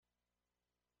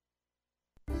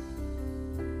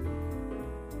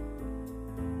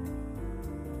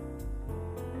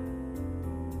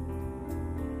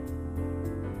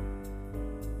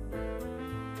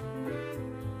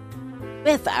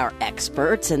with our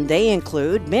experts, and they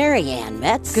include Mary Ann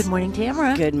Metz. Good morning,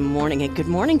 Tamera. Good morning, and good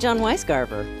morning, John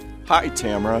Weisgarver. Hi,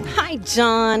 Tamera. Hi,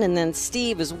 John. And then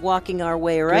Steve is walking our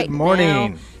way right Good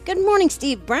morning. now. Good morning,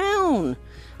 Steve Brown.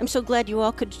 I'm so glad you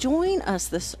all could join us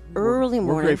this early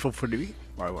morning. We're grateful for the.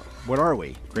 What are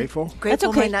we? Grateful? Grateful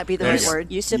okay. might not be the right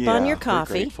word. You sip on your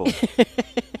coffee.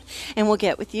 And we'll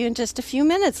get with you in just a few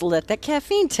minutes. Let that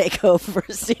caffeine take over,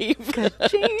 Steve.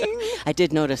 I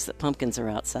did notice that pumpkins are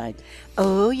outside.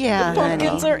 Oh, yeah. The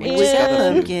pumpkins are in. We got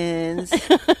pumpkins.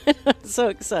 So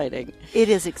exciting. It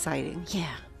is exciting. Yeah,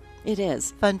 it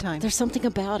is. Fun time. There's something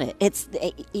about it.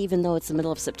 Even though it's the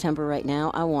middle of September right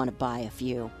now, I want to buy a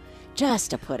few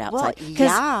just to put outside. Well,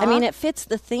 yeah. I mean, it fits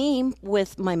the theme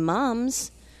with my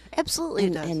mom's. Absolutely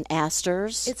it does. And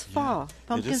asters. It's fall.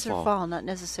 Pumpkins fall. are fall, not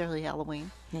necessarily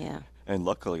Halloween. Yeah. And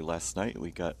luckily, last night we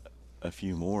got a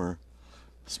few more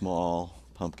small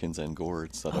pumpkins and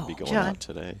gourds that'll be going out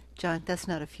today. John, that's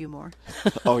not a few more.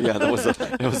 Oh yeah,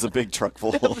 it was a big truck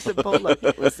full. That was a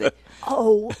boatload.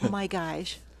 Oh my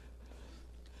gosh!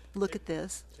 Look at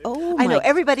this. Oh, I know my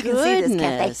everybody goodness. can see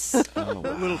this, can't they? A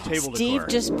little table Steve decor.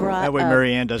 just brought That way a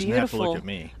Mary Ann doesn't have to look beautiful at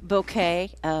me.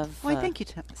 bouquet of Why, thank you,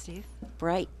 Steve.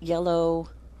 bright yellow.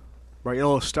 Bright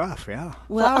yellow stuff, yeah.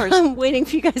 Well, Flowers. I'm waiting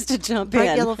for you guys to jump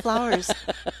Bright in. yellow flowers.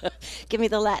 Give me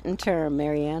the Latin term,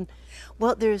 Mary Ann.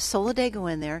 Well, there's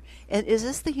Solidago in there. And is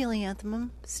this the helianthemum,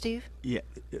 Steve? Yeah,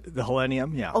 the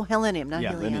helenium, yeah. Oh, helenium, not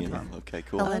Yeah. helianthemum. Okay,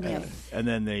 cool. Helenium. And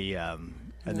then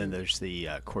then there's the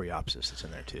coreopsis that's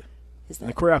in there too. Is And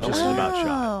the that coreopsis is about Oh,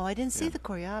 shot. I didn't see the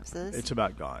coreopsis. It's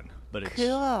about gone, but it's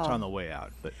Cool. on the way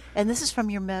out. But And this is from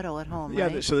your meadow at home, yeah,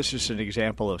 right? so this is an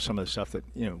example of some of the stuff that,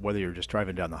 whether you're just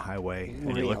driving down the highway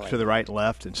and you look Really? to the right and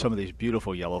left, and some of these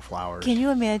beautiful yellow flowers Can you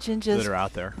imagine just that are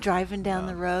out there. driving down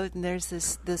the road and there's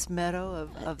this meadow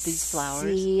of these flowers?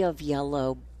 sea of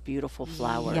yellow, beautiful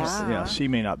flowers. Yeah. C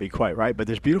may not be quite right, but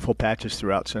there's beautiful patches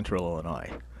throughout central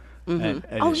Illinois. And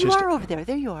Oh, it's you just, are over there.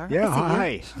 There you are. Yeah,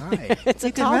 I see you. hi. It's a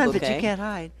You can tall run, bouquet. but you can't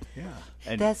hide. Yeah.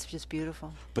 And That's just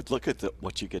beautiful. But look at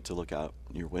what you get to look out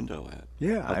your window at.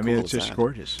 yeah, How I mean cool it's is just that?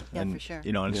 gorgeous. Yeah, and for sure.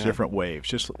 and it's Yeah. different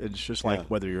waves. It's just like Yeah.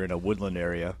 whether you're in a woodland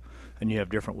area and you have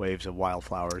different waves of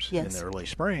wildflowers in Yes. the early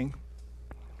spring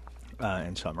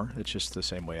and summer. It's just the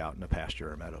same way out in a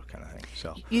pasture or meadow kind of thing.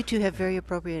 So You two have very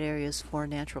appropriate areas for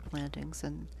natural plantings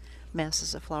and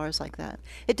masses of flowers like that.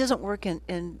 It doesn't work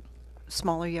in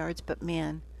smaller yards, but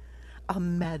man, a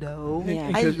meadow. Yeah.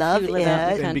 I Because love you live out in the it.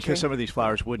 country. and because some of these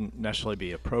flowers wouldn't necessarily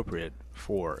be appropriate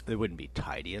they wouldn't be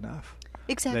tidy enough.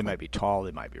 Exactly. They might be tall,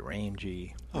 they might be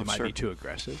rangy, Oh, they might sure. be too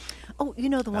aggressive. Oh, you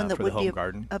know the one that for the would be home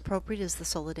garden. appropriate is the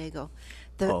Solidago.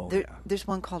 Yeah. There's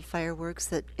one called Fireworks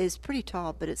that is pretty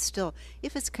tall, but it's still,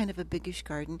 if it's kind of a biggish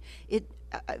garden,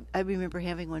 I remember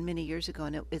having one many years ago,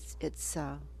 and it's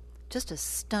just a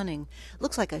stunning.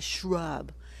 Looks like a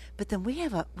shrub, but then we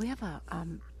have a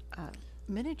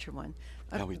miniature one.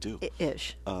 Yeah, we do.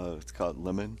 Ish. It's called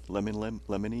lemony,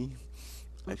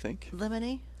 I think.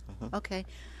 Lemony. Okay.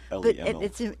 L-E-M-O.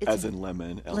 it's as in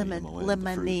lemon. lemon, L-E-M-O-N, the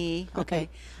fruit. lemony. Okay, Okay.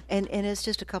 and it's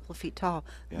just a couple of feet tall,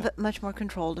 Yeah. but much more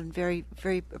controlled and very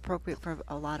very appropriate for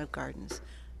a lot of gardens,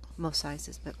 most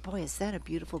sizes. But boy, is that a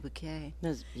beautiful bouquet!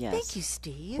 Yes. Thank you,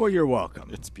 Steve. Well, you're welcome.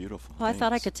 It's beautiful. Well, I thought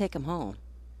I Thanks. could take him home.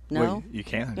 No? Well, you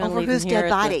can. Gonna Over leave him whose here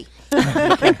dead at the- body?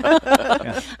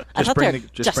 Yeah. I Just thought bring they're the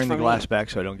just bring the for glass me. back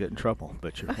so I don't get in trouble.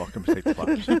 But you're welcome to take the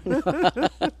flowers.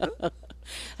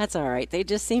 That's all right. They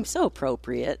just seem so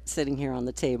appropriate sitting here on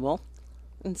the table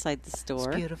inside the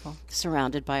store. It's beautiful.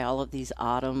 Surrounded by all of these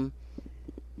autumn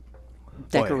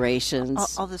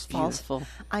decorations. All this fall. Beautiful.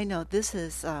 I know this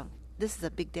is a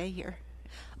big day here.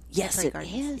 Yes, Prairie it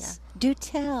Gardens, is. Do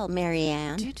tell, Mary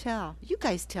Ann. Do tell. You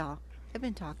guys tell. I've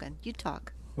been talking. You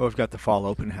talk. Well, we've got the fall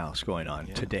open house going on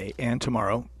today and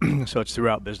tomorrow, so it's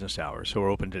throughout business hours. So we're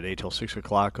open today till 6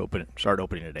 o'clock. Start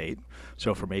opening at 8.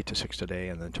 So from 8 to 6 today,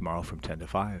 and then tomorrow from 10 to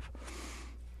 5.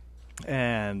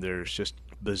 And there's just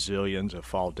bazillions of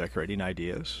fall decorating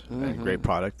ideas. And great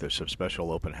product. There's some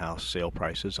special open house sale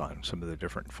prices on some of the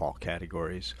different fall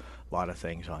categories. A lot of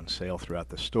things on sale throughout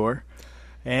the store.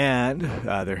 And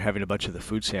they're having a bunch of the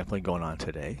food sampling going on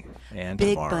today and Big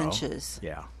tomorrow. bunches.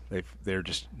 Yeah. They're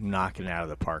just knocking it out of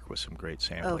the park with some great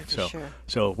sampling. for sure.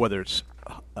 So whether it's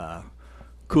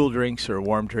cool drinks or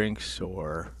warm drinks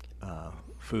or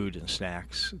food and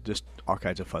snacks, just all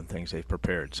kinds of fun things they've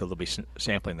prepared. So they'll be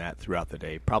sampling that throughout the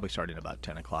day, probably starting about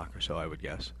 10 o'clock or so, I would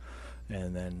guess.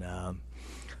 And then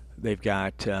they've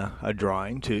got a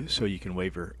drawing, too, so you can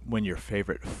win your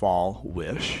favorite fall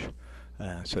wish.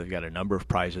 So they've got a number of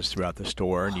prizes throughout the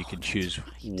store, and you can choose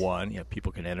one.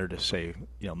 People can enter to say,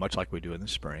 much like we do in the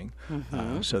spring,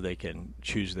 so they can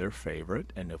choose their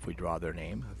favorite, and if we draw their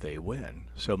name, they win.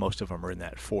 So most of them are in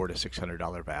that $400 to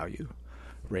 $600 value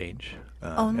range,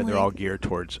 and they're all geared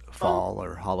towards fall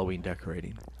or Halloween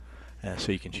decorating.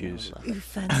 So you can choose,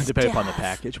 depending upon the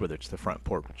package, whether it's the front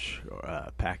porch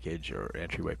package or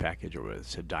entryway package, or whether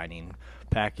it's a dining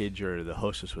package or the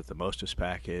hostess with the mostest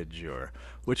package, or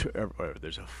whichever.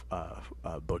 There's a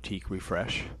boutique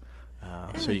refresh.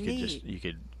 So you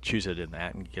could choose it in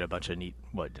that and get a bunch of neat.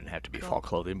 Well, it didn't have to be fall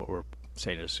clothing, but we're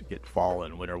saying is get fall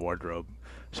and winter wardrobe.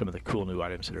 Some of the cool new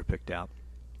items that are picked out.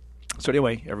 So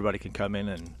anyway, everybody can come in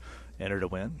and enter to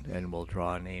win, and we'll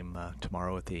draw a name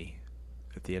tomorrow at the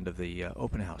end of the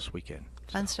open house weekend.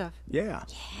 Fun stuff. Yeah.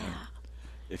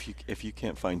 If you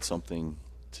can't find something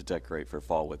to decorate for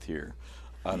fall with here,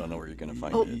 I don't know where you're going to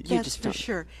find it. That's for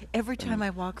sure. Every time I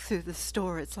walk through the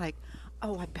store, it's like,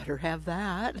 oh, I better have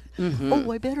that.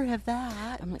 Oh, I better have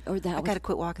that. I'm like, I got to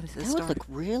quit walking to the store. That would look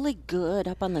really good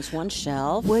up on this one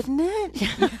shelf. Wouldn't it?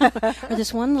 Or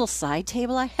this one little side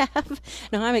table I have.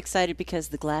 No, I'm excited because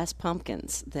the glass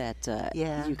pumpkins that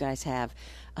you guys have,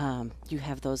 you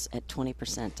have those at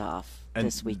 20% off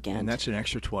this weekend. And that's an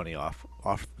extra 20 off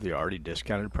the already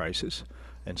discounted prices.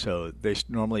 And so they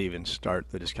normally even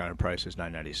start the discounted price is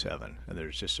 $9.97, and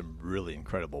there's just some really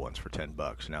incredible ones for $10.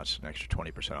 Now it's an extra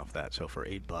 20% off that. So for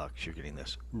 $8, you're getting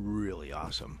this really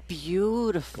awesome,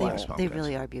 beautiful glass They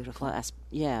really are beautiful.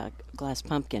 Glass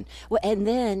pumpkin. Well, and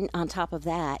then on top of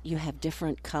that, you have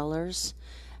different colors.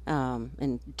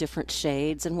 And different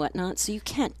shades and whatnot, so you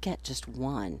can't get just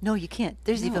one. No, you can't.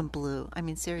 There's even blue. I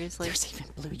mean, seriously. There's even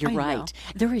blue. You're right.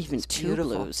 There are even two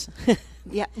blues.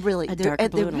 Yeah, really. They're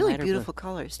really beautiful blue.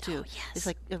 Colors, too. Oh, yes. It's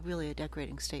like really a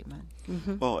decorating statement.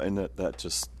 Well, and that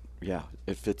just,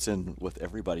 it fits in with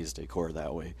everybody's decor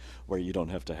that way, where you don't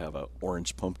have to have an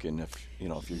orange pumpkin if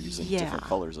you're using different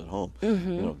colors at home.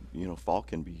 Fall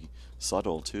can be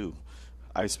subtle, too.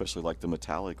 I especially like the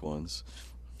metallic ones.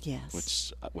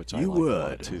 Yes. Which I you like would. a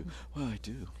lot too. Well, I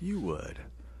do. You would.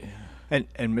 Yeah. And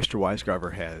Mr.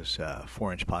 Weisgarver has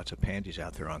 4-inch pots of pansies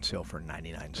out there on sale for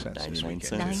 99 cents this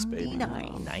weekend.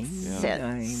 99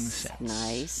 cents.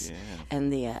 Nice. Yeah.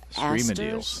 And the Screaming asters.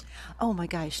 deals. Oh my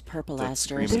gosh, Purple The asters.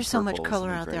 screaming there's so much purples color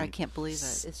and out there. I great. can't believe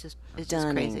it. It's just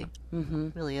Stunning. crazy.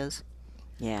 It really is.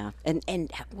 Yeah.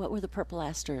 And what were the purple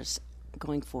asters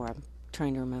going for? I'm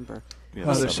trying to remember. Yeah,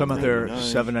 There's some out there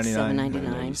 $7.99.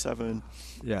 $7.97.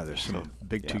 Yeah, there's some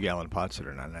big 2-gallon pots that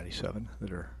are $9.97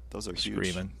 that are Those are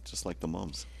screaming. huge, just like the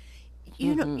mums.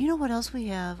 You know what else we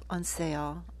have on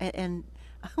sale, and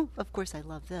of course I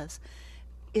love this,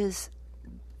 is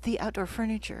the outdoor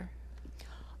furniture.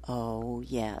 Oh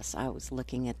yes, I was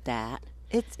looking at that.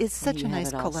 It's such You a have nice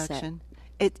it all set. collection.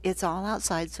 It's all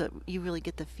outside, so you really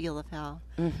get the feel of how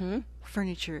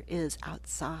furniture is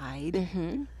outside.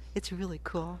 It's really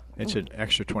cool. It's an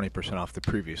extra 20% off the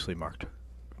previously marked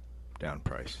down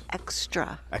price.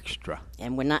 Extra.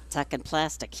 And we're not talking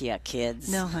plastic here, kids.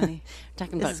 No, honey. We're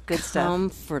talking This about is good stuff.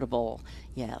 comfortable,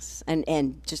 yes,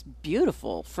 and just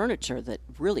beautiful furniture that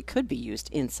really could be used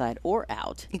inside or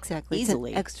out. Exactly.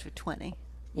 Easily. It's an extra 20.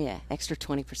 Yeah, extra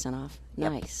 20% off.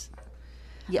 Yep. Nice.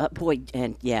 Yep. Boy,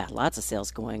 and lots of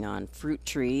sales going on. Fruit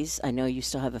trees. I know you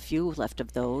still have a few left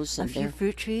of those. A and few they're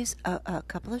fruit trees, a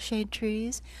couple of shade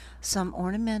trees, some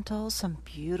ornamentals, some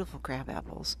beautiful crab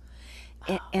apples.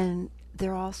 And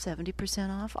they're all 70%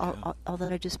 off, all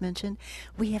that I just mentioned.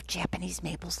 We have Japanese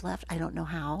maples left. I don't know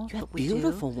how, you have but we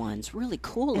beautiful do. ones, really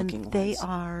cool looking And they ones.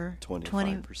 are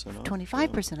 25% off,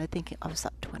 25%, I think. I was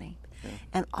up 20.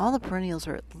 And all the perennials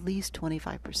are at least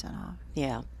 25% off.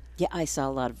 Yeah. Yeah, I saw a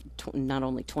lot of not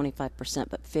only 25%,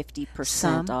 but 50%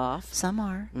 Some off. Some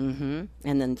are. Mm-hmm.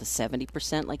 And then the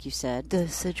 70%, like you said.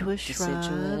 Deciduous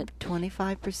shrub,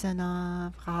 25%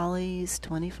 off. Hollies,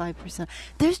 25%.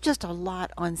 There's just a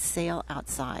lot on sale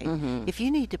outside. If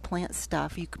you need to plant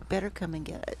stuff, you better come and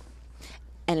get it.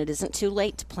 And it isn't too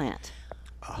late to plant.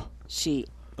 She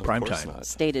Prime course time. not.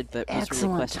 stated, but was really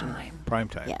Excellent questioning. time. Prime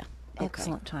time. Yeah. Okay.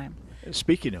 Excellent time.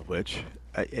 Speaking of which,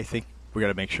 I think we got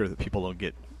to make sure that people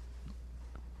don't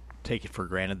take it for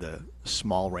granted the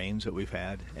small rains that we've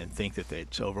had and think that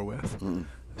it's over with.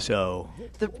 So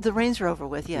The rains are over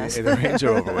with, yes. the rains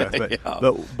are over with,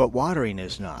 but watering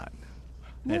is not.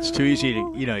 And it's too easy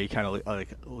to you kind of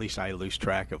like, at least I lose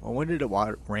track of. Well, when did it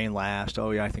rain last?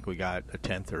 Oh yeah, I think we got a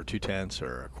tenth or 2/10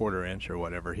 or a quarter inch or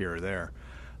whatever here or there.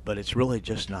 but it's really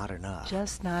just not enough.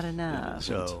 Just not enough.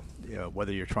 So,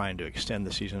 whether you're trying to extend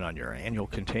the season on your annual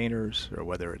containers or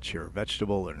whether it's your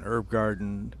vegetable and herb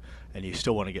garden, and you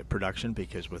still want to get production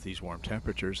because with these warm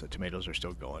temperatures, the tomatoes are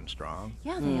still going strong.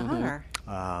 Yeah, they are.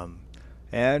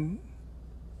 And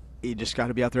you just got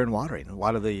to be out there and watering. A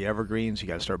lot of the evergreens, you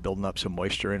got to start building up some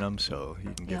moisture in them so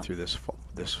you can get through this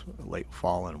late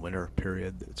fall and winter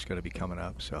period that's going to be coming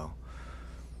up. So,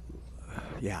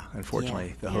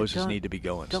 unfortunately, the hoses need to be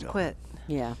going. Don't quit.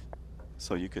 Yeah.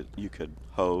 So you could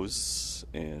hose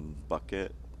and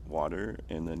bucket water,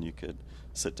 and then you could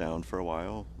sit down for a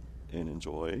while and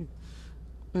enjoy,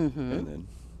 and then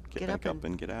get back up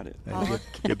and get at it.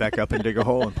 Get back up and dig a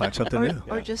hole and plant something new.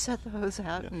 Or just set the hose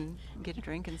out and get a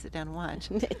drink and sit down and watch.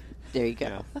 There you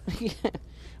go. Yeah.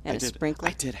 And a sprinkler.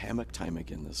 I did hammock time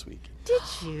again this week. Did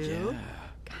you? Yeah.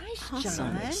 Gosh,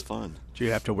 John. It was fun. Do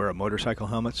you have to wear a motorcycle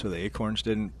helmet so the acorns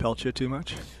didn't pelt you too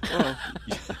much? Well,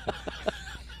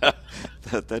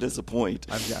 that is a point.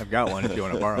 I've got one if you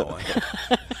want to borrow one.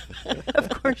 Of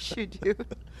course you do.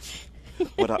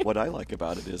 What I like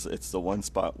about it is it's the one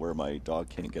spot where my dog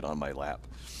can't get on my lap.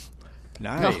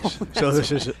 Nice. So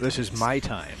this is my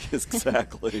time.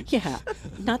 Exactly. Yeah.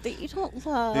 Not that you don't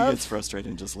love. He gets frustrated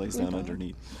and just lays down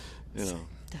underneath. That's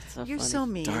so You're funny. so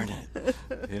mean. Darn it.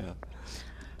 Yeah.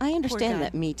 I understand guy.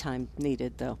 that me time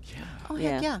needed, though. Yeah. Oh,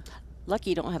 heck yeah. Lucky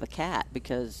you don't have a cat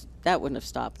because that wouldn't have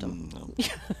stopped him. No.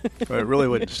 But it really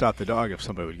wouldn't stop the dog if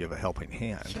somebody would give a helping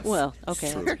hand. Well,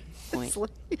 okay. Sure. That's a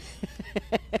point.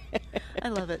 I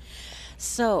love it.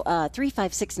 So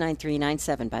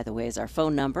 3569397, by the way, is our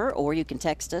phone number, or you can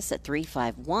text us at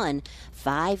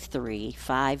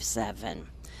 351-5357.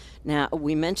 Now,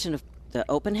 we mentioned the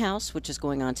open house, which is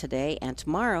going on today and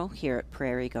tomorrow here at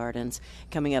Prairie Gardens.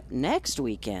 Coming up next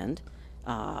weekend,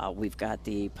 we've got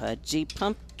the Pudgy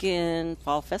Pumpkin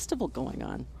Fall Festival going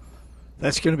on.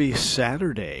 That's going to be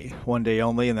Saturday, one day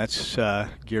only, and that's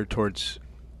geared towards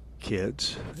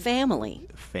kids. Family,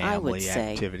 I would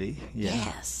say. Activity. Yeah.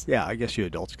 Yes. Yeah, I guess you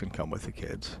adults can come with the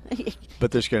kids.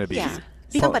 But there's going to be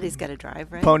Somebody's got to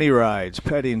drive, right? pony rides,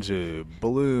 petting zoo,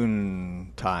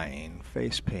 balloon tying,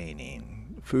 face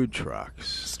painting, food trucks.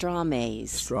 Straw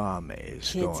maze. Kids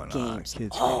Kids' going games. on.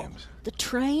 Kids' Oh, games. the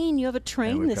train. You have a And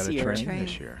train we've this got a year. train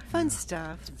this year. Fun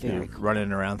stuff. Very You're cool.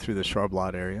 running around through the shrub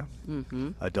lot area.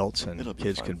 Mm-hmm. Adults and It'll be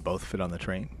kids fun. can both fit on the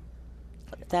train.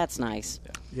 That's nice.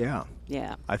 Yeah.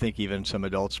 Yeah. I think even some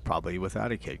adults probably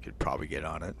without a kid could probably get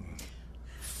on it.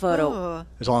 Photo. Oh,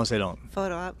 As long as they don't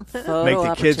photo op. Photo make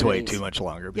the kids wait opportunities. too much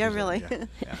longer. Yeah, because, really.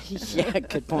 Yeah. Yeah,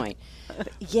 good point. But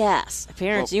yes,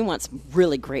 parents, you want some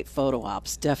really great photo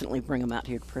ops, definitely bring them out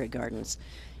here to Prairie Gardens.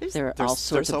 There are all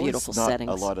sorts of beautiful there's settings.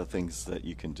 not a lot of things that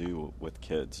you can do with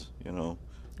kids, There's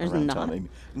around not? town.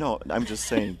 No, I'm just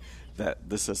saying that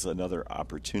this is another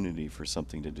opportunity for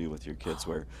something to do with your kids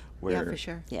where Yeah, for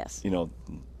sure. Yes.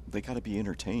 They got to be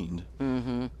entertained.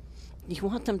 Mm-hmm. You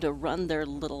want them to run their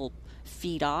little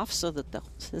feet off so that they'll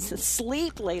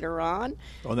sleep later on.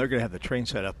 Well, they're going to have the train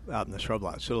set up out in the shrub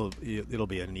lot, so it'll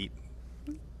be a neat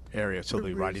area. So they'll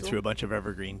be riding through a bunch of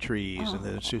evergreen trees and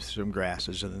then through some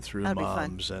grasses and then through That'd be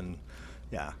fun. mums and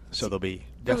so they'll be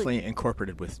definitely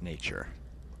incorporated with nature.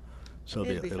 So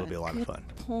it'll be a lot of fun.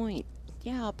 Point.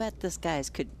 Yeah, I'll bet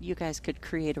you guys could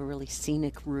create a really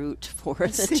scenic route for the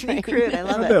Scenic train. route, I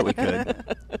love I it. bet we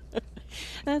could.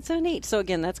 That's so neat. So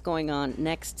again, that's going on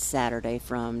next Saturday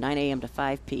from 9 a.m. to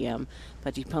 5 p.m.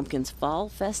 Pudgy Pumpkins Fall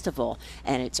Festival.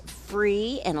 And it's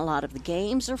free, and a lot of the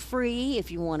games are free.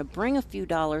 If you want to bring a few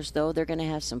dollars, though, they're going to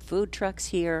have some food trucks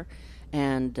here.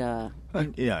 And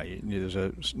There's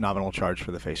a nominal charge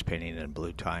for the face painting and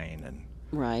blue tying and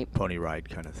right, pony ride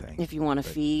kind of thing. if you want to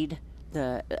feed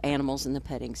the animals in the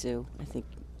petting zoo, I think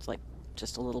it's like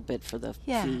just a little bit for the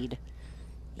feed.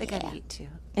 They got to eat, too.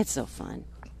 It's so fun.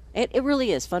 It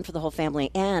really is fun for the whole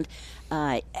family, and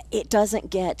it doesn't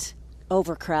get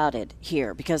overcrowded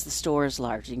here because the store is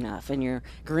large enough and your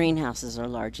greenhouses are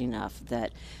large enough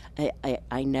that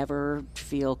I never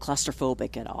feel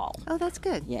claustrophobic at all. Oh, that's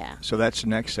good. Yeah. So that's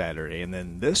next Saturday, and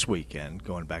then this weekend,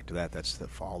 going back to that's the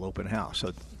fall open house.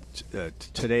 So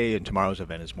today and tomorrow's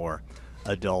event is more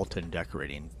adult and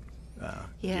decorating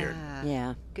geared.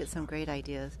 Yeah. Get some great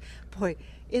ideas. Boy,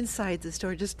 inside the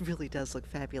store just really does look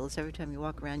fabulous. Every time you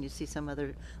walk around, you see some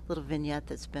other little vignette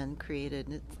that's been created.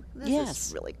 And this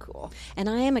is really cool. And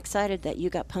I am excited that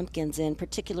you got pumpkins in,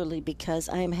 particularly because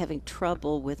I am having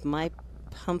trouble with my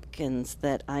pumpkins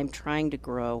that I'm trying to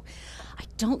grow. I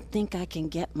don't think I can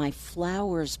get my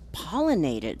flowers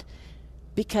pollinated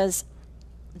because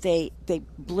they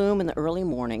bloom in the early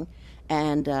morning,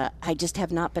 and I just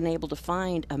have not been able to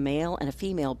find a male and a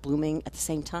female blooming at the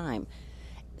same time.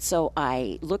 so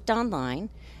I looked online,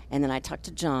 and then I talked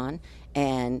to John,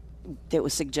 and it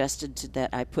was suggested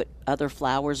that I put other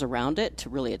flowers around it to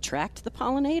really attract the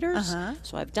pollinators.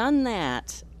 So I've done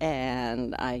that,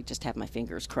 and I just have my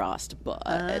fingers crossed. But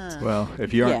well,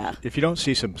 if you don't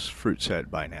see some fruit set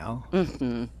by now,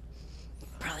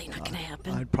 probably not going to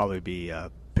happen. I'd probably be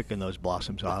picking those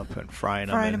blossoms up and frying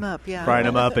them up, frying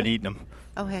them up and eating them.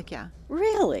 Oh heck yeah!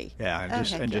 Really? Yeah,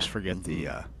 just forget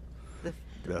the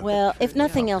well, if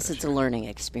nothing else, it's a learning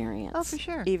experience. Oh, for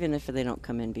sure. Even if they don't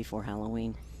come in before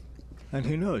Halloween. And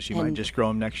who knows? You might just grow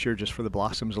them next year just for the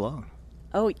blossoms alone.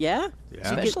 Oh, yeah?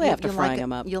 Especially after frying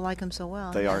them up. You'll like them so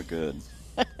well. They are good.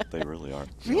 They really are.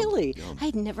 Really? Yum.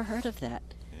 I'd never heard of that.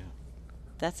 Yeah.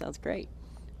 That sounds great.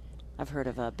 I've heard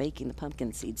of baking the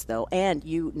pumpkin seeds, though. And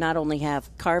you not only have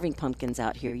carving pumpkins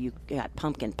out here, you got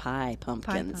pumpkin pie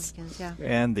pumpkins. Pie pumpkins, yeah.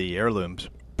 And the heirlooms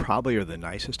probably are the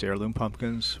nicest heirloom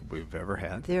pumpkins we've ever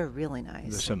had. They're really nice.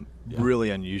 There's some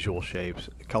really unusual shapes.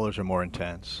 The colors are more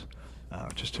intense.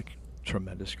 Just a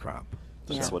tremendous crop.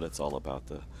 That's what it's all about,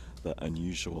 the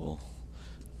unusual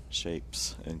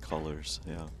shapes and colors.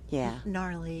 Yeah.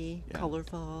 Gnarly,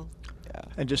 colorful. Yeah.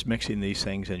 And just mixing these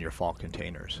things in your fall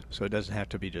containers. So it doesn't have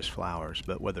to be just flowers,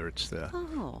 but whether it's the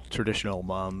traditional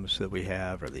mums that we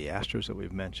have or the asters that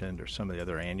we've mentioned or some of the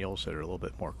other annuals that are a little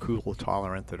bit more cool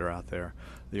tolerant that are out there,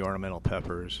 the ornamental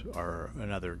peppers are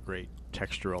another great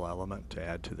textural element to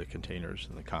add to the containers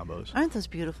and the combos. Aren't those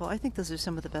beautiful? I think those are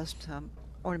some of the best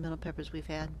ornamental peppers we've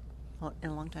had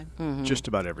in a long time. Mm-hmm. Just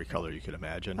about every color you could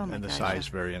imagine, and the size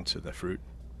variance of the fruit.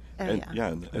 And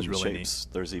It's really shapes.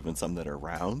 There's even some that are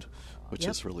round, which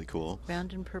is really cool.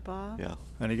 Round and purple. Yeah.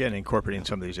 And again, incorporating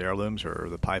some of these heirlooms or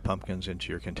the pie pumpkins into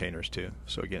your containers too.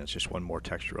 So again, it's just one more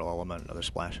textural element, another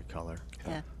splash of color,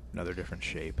 another different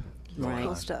shape. Right.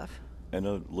 Cool stuff. And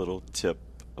a little tip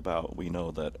about, we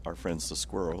know that our friends the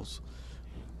squirrels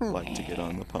like to get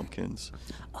on the pumpkins.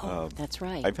 Oh, that's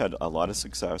right. I've had a lot of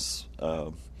success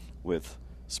with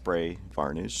spray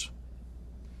varnish.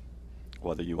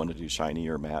 Whether you want to do shiny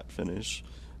or matte finish,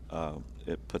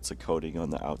 it puts a coating on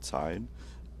the outside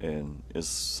and is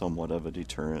somewhat of a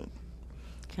deterrent.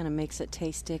 Kind of makes it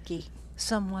taste sticky.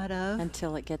 Somewhat of.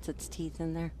 Until it gets its teeth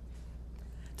in there.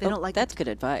 They don't like that's good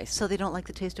advice. So they don't like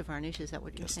the taste of varnish, is that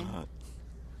what you're saying? Not.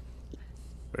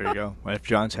 There you go. If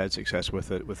John's had success with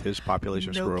it with his population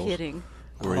of squirrels, No kidding.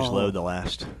 where he's lived the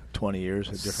last 20 years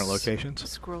at different locations,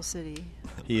 Squirrel City.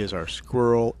 he is our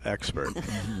squirrel expert.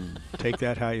 Take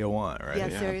that how you want, right?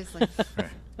 Yeah, seriously.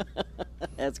 Right.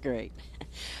 That's great.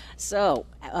 So,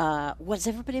 what's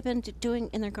everybody been doing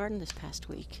in their garden this past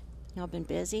week? Y'all been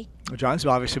busy? Well, John's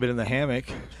obviously been in the hammock,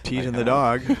 teasing the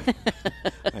dog.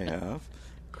 I have.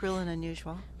 Cruel and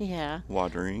unusual. Yeah.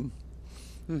 Watering.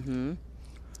 Mm-hmm.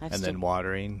 And then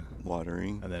watering.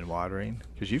 And then watering.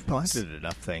 Because you've planted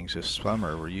enough things this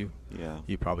summer where you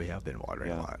probably have been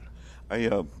watering a lot.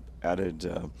 I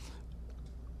added,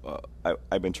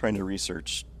 I've been trying to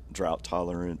research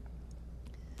drought-tolerant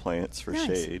plants for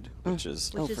shade, which is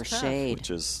for shade.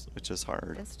 which is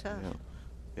hard. That's tough.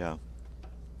 Yeah.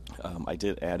 I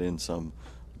did add in some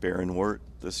barrenwort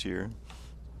this year,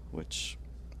 which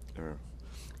are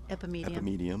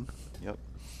epimedium,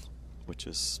 which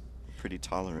is pretty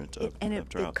tolerant of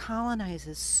drought. It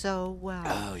colonizes so well.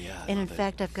 Oh yeah. And in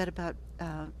fact, I've got about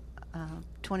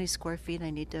 20 square feet I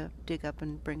need to dig up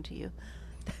and bring to you.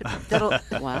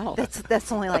 Wow.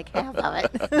 That's only like half of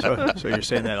it. So you're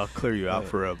saying that'll clear you out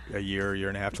for a year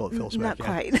and a half till it fills back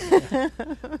in? Not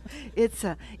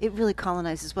quite. It really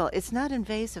colonizes well. It's not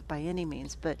invasive by any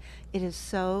means, but it is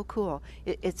so cool.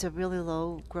 It's a really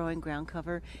low growing ground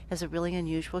cover, has a really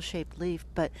unusual shaped leaf.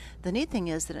 But the neat thing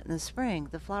is that in the spring,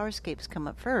 the flowerscapes come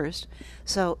up first.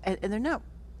 So and they're not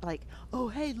like, oh,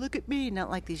 hey, look at me, not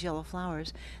like these yellow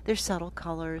flowers. They're subtle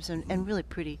colors and really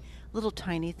pretty little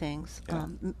tiny things,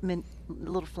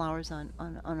 little flowers on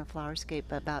a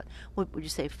flowerscape about, what would you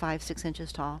say, 5-6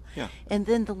 inches tall. Yeah. And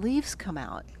then the leaves come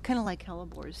out, kind of like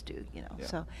hellebores do, you know. Yeah.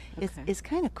 So it's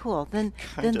kind of cool. Then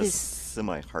this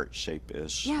semi-heart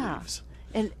shape-ish leaves.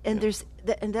 And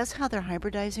that's how they're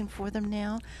hybridizing for them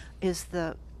now, is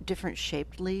the different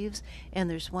shaped leaves.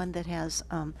 And there's one that has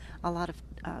a lot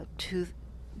of teeth.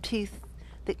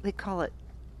 They call it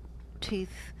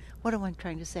teeth. What am I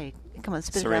trying to say? Come on,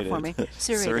 spit Serrated. it out for me.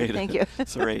 Serrated. Thank you.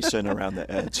 Serration around the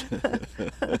edge.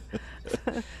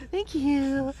 Thank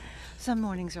you. Some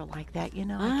mornings are like that, you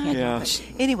know. I can't help it.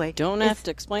 Anyway, don't have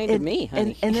to explain to me,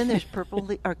 honey. And then there's purple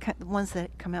ones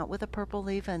that come out with a purple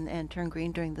leaf and turn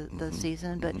green during the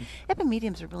season. But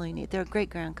epimediums are really neat. They're a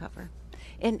great ground cover.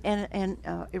 and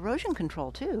erosion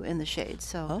control too in the shade.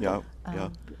 So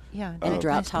Yeah. and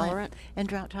drought nice plant. tolerant? And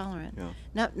drought tolerant.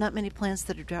 Yeah. Not many plants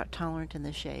that are drought tolerant in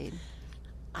the shade.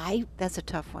 That's a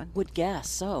tough one. Would guess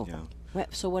so. Yeah.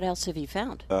 So what else have you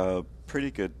found?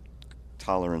 Pretty good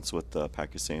tolerance with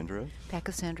Pachysandra.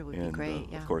 Pachysandra would be great.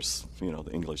 Yeah. Of course, the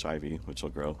English ivy, which will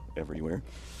grow everywhere,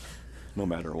 no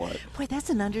matter what. Boy, that's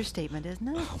an understatement, isn't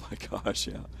it? Oh my gosh,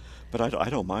 yeah. But I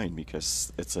don't mind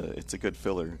because it's a good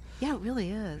filler. Yeah, it really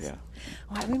is. Yeah.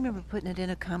 Well, I remember putting it in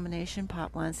a combination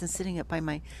pot once and sitting it by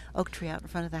my oak tree out in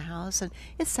front of the house, and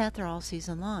it sat there all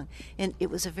season long. And it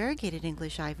was a variegated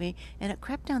English ivy, and it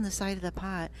crept down the side of the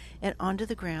pot and onto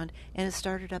the ground, and it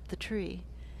started up the tree.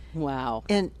 Wow.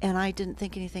 And I didn't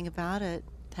think anything about it.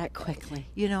 That quickly.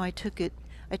 I took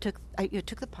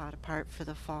the pot apart for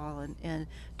the fall and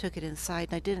took it inside,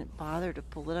 and I didn't bother to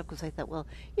pull it up because I thought, well,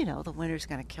 the winter's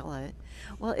going to kill it.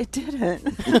 Well, it didn't.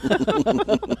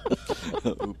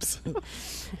 Oops.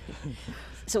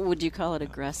 So would you call it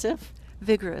aggressive?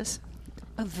 Vigorous.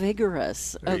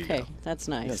 Vigorous. There you Okay, go. that's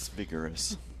nice. Yes,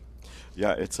 vigorous.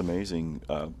 Yeah, it's amazing.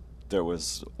 There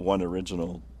was one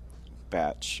original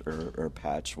batch or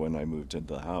patch when I moved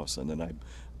into the house, and then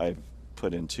I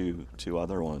put in two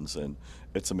other ones, and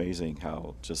it's amazing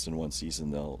how just in one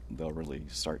season they'll really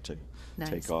start to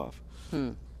take off.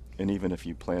 And even if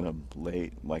you plant them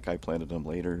late, like I planted them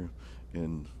later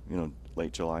in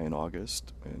late July and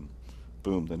August, and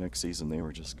boom, the next season they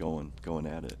were just going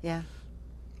at it. Yeah.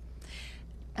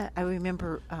 I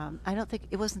remember, I don't think,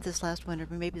 it wasn't this last winter,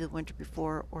 but maybe the winter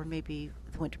before, or maybe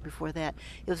the winter before that.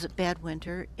 It was a bad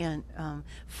winter, and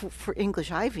for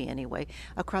English ivy anyway.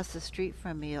 Across the street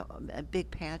from me, a big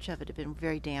patch of it had been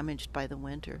very damaged by the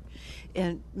winter.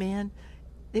 And man,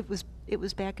 it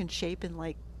was back in shape in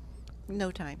like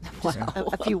no time, just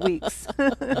a few weeks.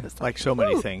 Like so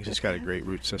many things, it's got a great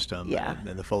root system. Yeah,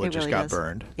 and the foliage it really just got is.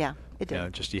 burned. Yeah, it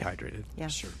did. Just dehydrated. Yeah.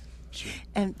 Sure.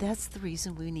 And that's the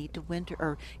reason we need to winter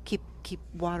or keep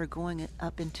water going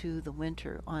up into the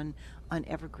winter on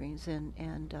evergreens and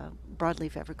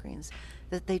broadleaf evergreens.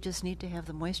 That they just need to have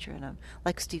the moisture in them.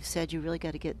 Like Steve said, you really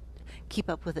got to keep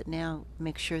up with it now.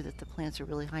 Make sure that the plants are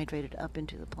really hydrated up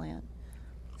into the plant.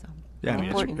 So Yeah,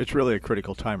 I mean it's really a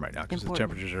critical time right now because the Important.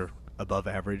 temperatures are above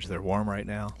average. They're warm right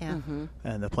now. Yeah.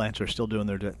 And the plants are still doing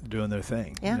their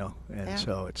thing. Yeah. And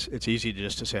so it's easy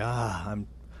to say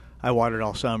I watered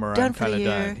all summer. Done I'm for the kind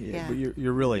of done. year. Yeah. But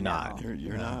you're really not.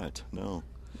 You're not. No.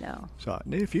 No. So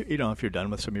if you're done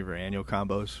with some of your annual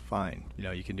combos, fine.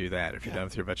 You can do that. If you're Yeah. done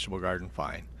with your vegetable garden,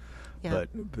 fine. Yeah.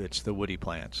 But it's the woody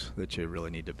plants that you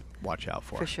really need to watch out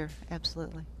for. For sure,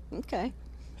 absolutely. Okay.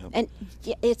 Yep. And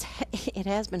it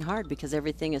has been hard because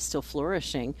everything is still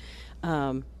flourishing.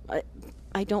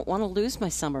 I don't want to lose my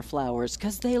summer flowers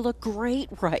because they look great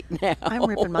right now. I'm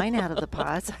ripping mine out of the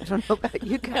pots. I don't know about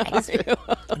you guys. Do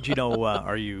you know?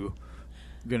 Are you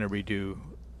going to redo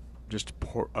just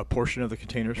a portion of the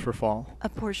containers for fall? A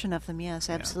portion of them, yes,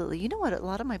 absolutely. You know what? A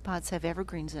lot of my pots have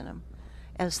evergreens in them,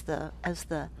 as the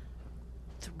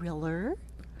thriller.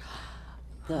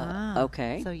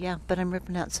 Okay. So yeah, but I'm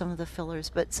ripping out some of the fillers,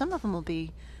 but some of them will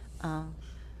be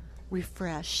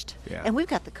refreshed. Yeah. And we've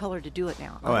got the color to do it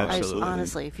now. Oh, absolutely.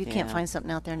 Honestly, if you can't Yeah. find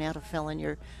something out there now to fill in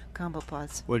your combo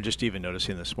pots. Well, just even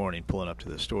noticing this morning, pulling up to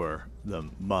the store, the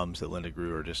mums that Linda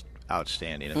grew are just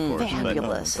outstanding, of course.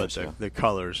 Fabulous. But the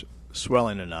colors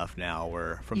swelling enough now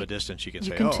where from a distance you can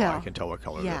say, can tell. I can tell what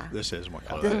color Yeah. this is and what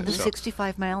color The that is. So,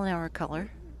 65-mile-an-hour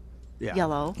color, yeah.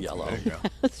 yellow, There you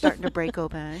go. starting to break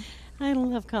open. I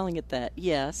love calling it that.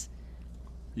 Yes.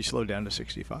 You slowed down to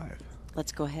 65.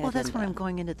 Let's go ahead. Well, that's and, when I'm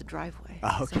going into the driveway.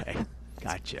 Okay.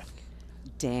 Gotcha.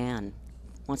 Dan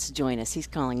wants to join us. He's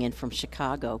calling in from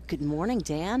Chicago. Good morning,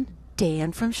 Dan.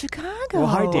 Dan from Chicago. Well,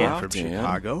 hi, Dan Wow, from Dan.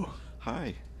 Chicago.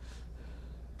 Hi.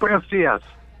 Buenos dias.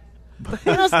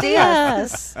 Buenos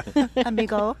dias.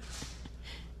 Amigo.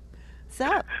 What's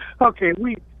up? Okay,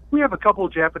 we have a couple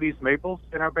of Japanese maples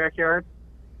in our backyard,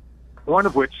 one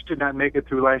of which did not make it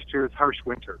through last year's harsh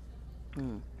winter.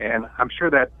 And I'm sure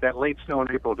that late snow in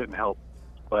April didn't help.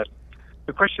 But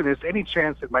the question is, any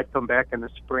chance it might come back in the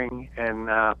spring? And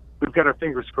we've got our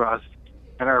fingers crossed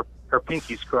and our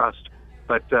pinkies crossed.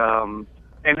 But and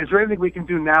is there anything we can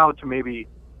do now to maybe,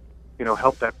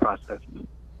 help that process?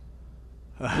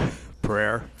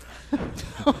 Prayer.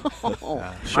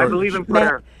 I Short- believe in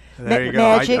prayer. There you go.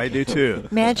 Magic. I do too.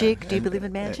 Magic. Do you believe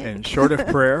in magic? And short of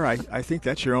prayer, I think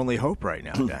that's your only hope right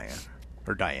now, Diane.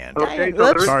 Or Diane. Okay,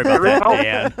 Whoops. so Sorry about that,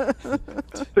 Diane.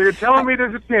 So you're telling me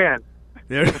there's a chance?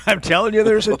 I'm telling you,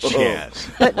 there's a chance.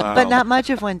 But not much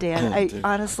of one, Dan.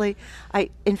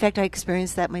 In fact, I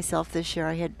experienced that myself this year.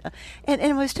 I had, and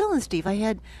I was telling Steve, I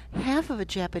had half of a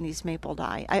Japanese maple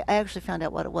die. I actually found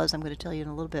out what it was. I'm going to tell you in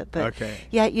a little bit. But okay.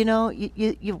 Yeah,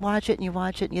 you watch it and you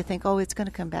watch it and you think, oh, it's going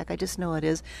to come back. I just know it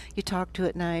is. You talk to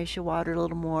it nice. You water it a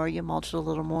little more. You mulch it a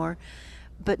little more.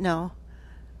 But no.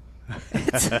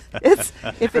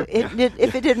 If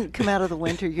it didn't come out of the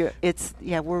winter,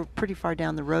 we're pretty far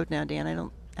down the road now, Dan.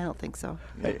 I don't think so.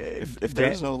 If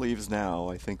there's no leaves now,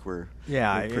 I think we're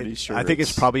pretty sure. I think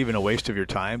it's probably even a waste of your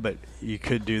time, but you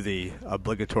could do the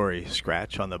obligatory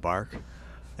scratch on the bark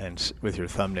and with your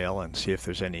thumbnail and see if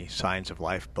there's any signs of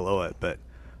life below it.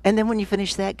 And then when you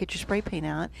finish that, get your spray paint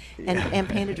out and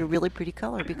paint it a really pretty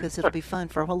color because it'll be fun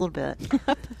for a whole little bit.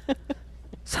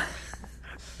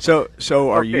 So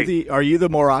are you the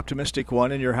more optimistic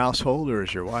one in your household, or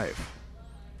is your wife?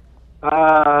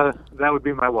 That would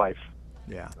be my wife.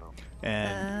 Yeah.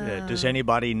 And does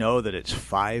anybody know that it's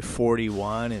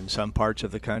 5:41 in some parts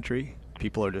of the country?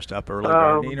 People are just up early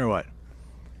gardening, or what?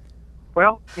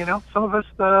 Well, some of us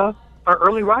are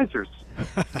early risers.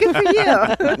 Good for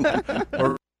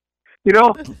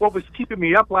you. What was keeping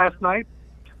me up last night?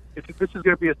 This is going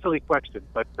to be a silly question,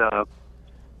 but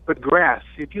grass,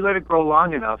 if you let it grow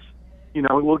long enough, it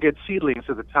will get seedlings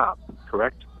at the top,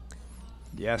 correct?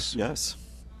 Yes. Yes.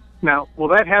 Now, will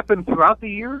that happen throughout the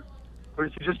year, or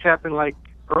does it just happen like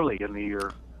early in the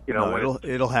year? No,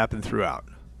 it'll happen throughout.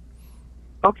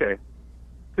 Okay,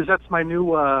 because that's my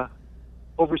new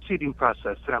overseeding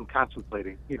process that I'm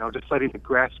contemplating. Just letting the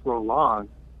grass grow long,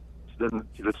 so then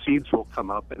the seeds will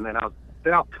come up, and then I'll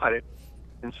cut it,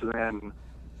 and so then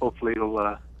hopefully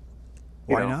it'll.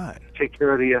 Why not? Take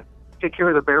care of the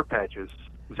bare patches.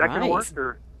 Is that going to work,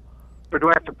 or do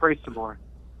I have to pray some more?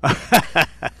 I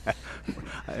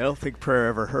don't think prayer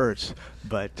ever hurts,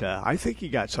 but I think you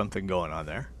got something going on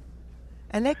there.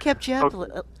 And that kept you up.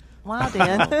 Wow,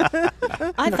 Dan.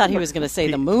 I thought he was going to say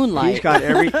the moonlight.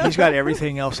 He's got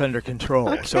everything else under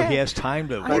control, so he has time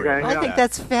to worry. I think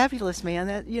that's fabulous, man.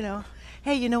 That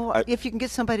hey, if you can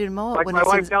get somebody to mow it like when my it's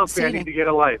wife tells me, I need to get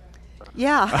a life.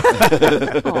 Yeah.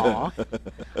 Aw.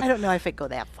 I don't know if I'd go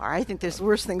that far. I think there's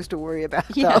worse things to worry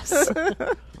about. Yes.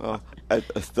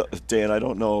 Dan, I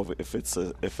don't know if it's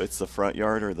the front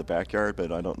yard or the backyard,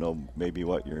 but I don't know maybe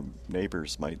what your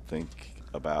neighbors might think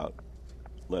about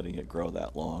letting it grow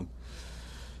that long.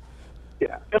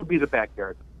 Yeah, it'll be the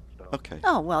backyard. So. Okay.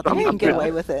 Oh, well, then you can get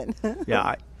away with it.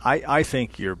 Yeah, I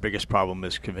think your biggest problem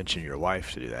is convincing your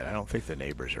wife to do that. I don't think the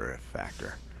neighbors are a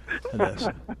factor in this.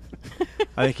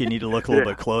 I think you need to look a little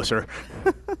bit closer.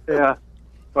 Yeah.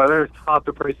 Well, I'll have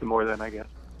to pray some more then, I guess.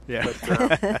 Yeah.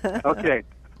 But, okay.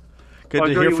 Good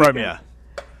to hear from you.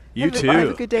 You too. Have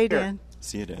a good day, Dan.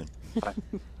 See you, Dan. Bye.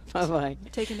 Bye-bye.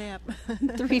 Take a nap.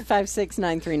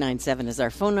 356-9397 is our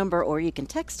phone number, or you can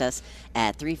text us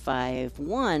at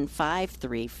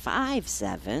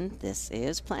 351-5357. This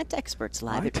is Plant Experts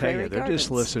Live at Prairie Gardens. They're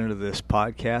just listening to this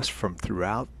podcast from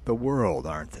throughout the world,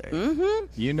 aren't they? Mm-hmm.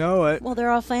 You know it. Well,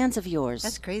 they're all fans of yours.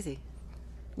 That's crazy.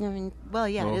 I mean,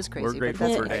 it is crazy. We're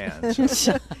grateful for Dan.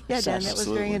 So. Yeah, Dan, that was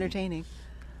very entertaining.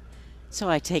 So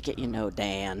I take it you know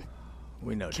Dan.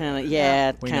 We know Dan.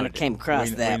 Dan. Kind of came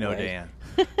across that way. We know Dan.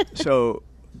 So,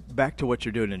 back to what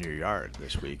you're doing in your yard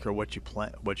this week, or what you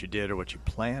did, or what you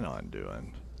plan on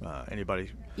doing.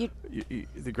 Anybody?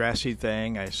 The grass seed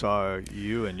thing. I saw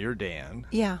you and your Dan.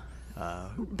 Yeah.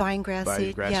 Buying grass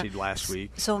seed. Seed last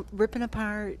week. So ripping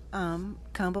apart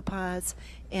combo pods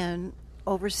and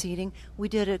overseeding. We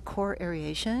did a core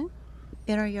aeration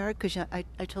in our yard because I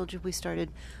told you we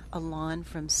started a lawn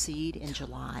from seed in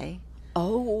July.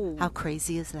 Oh, how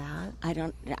crazy is that? I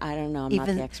don't know. I'm not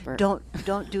the expert. Don't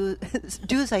do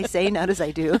as I say, not as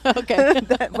I do. Okay,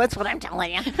 that's what I'm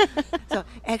telling you. So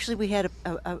actually, we had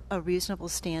a reasonable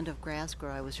stand of grass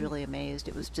grow. I was really amazed.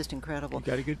 It was just incredible. You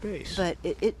got a good base. But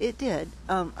it did.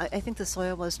 I think the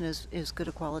soil wasn't as good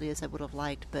a quality as I would have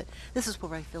liked. But this is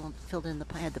where I filled in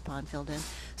had the pond filled in.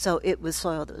 So it was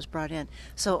soil that was brought in.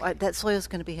 So that soil is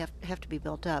going to have to be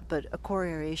built up. But a core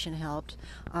aeration helped.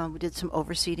 We did some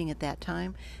overseeding at that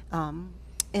time,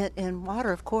 and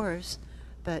water, of course,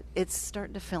 but it's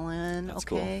starting to fill in. That's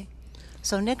okay. Cool.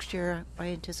 So next year, I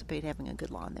anticipate having a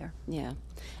good lawn there. Yeah.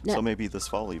 Now, so maybe this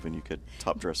fall even you could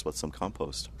top dress with some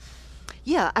compost.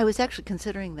 Yeah, I was actually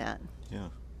considering that. Yeah.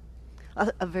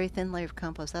 A very thin layer of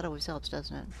compost, that always helps,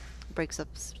 doesn't it? Breaks up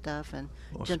stuff and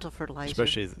gentle fertilizer.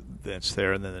 Especially that's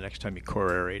there, and then the next time you core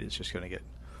aerate, it's just going to get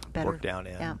better. worked down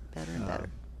in. Yeah, better and better.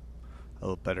 A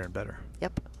little better and better.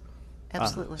 Yep.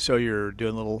 absolutely. So you're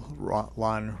doing a little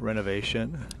lawn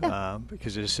renovation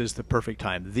because this is the perfect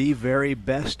time, the very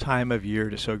best time of year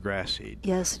to sow grass seed.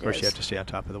 Yes, of course, you have to stay on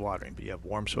top of the watering, but you have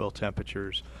warm soil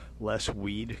temperatures, less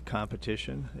weed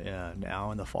competition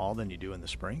now in the fall than you do in the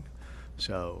spring.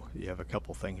 So you have a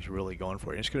couple things really going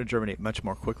for you. It's going to germinate much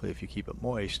more quickly if you keep it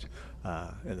moist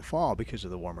in the fall because of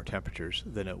the warmer temperatures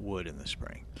than it would in the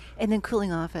spring. And then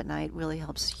cooling off at night really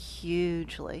helps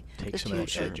hugely. Takes some of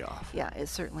that edge off. Yeah, it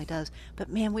certainly does. But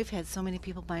man, we've had so many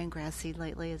people buying grass seed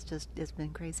lately. It's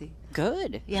been crazy.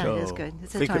 Good. Yeah, so it is good.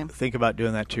 It's a think, time. Think about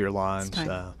doing that to your lawns. It's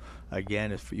time.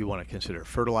 Again, if you want to consider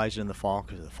fertilizing in the fall,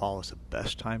 because the fall is the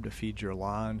best time to feed your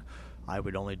lawn, I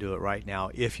would only do it right now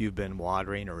if you've been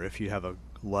watering or if you have a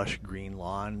lush green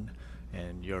lawn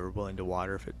and you're willing to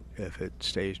water if it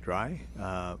stays dry.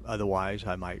 Otherwise,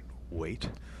 I might wait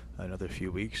another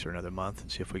few weeks or another month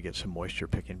and see if we get some moisture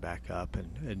picking back up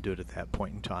and do it at that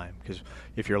point in time. Because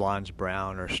if your lawn's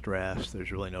brown or stressed,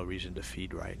 there's really no reason to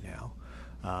feed right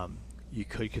now. You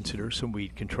could consider some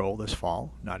weed control this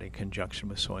fall, not in conjunction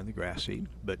with sowing the grass seed,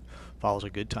 but fall's a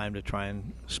good time to try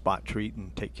and spot treat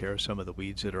and take care of some of the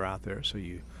weeds that are out there. So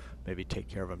you maybe take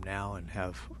care of them now and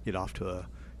get off to a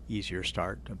easier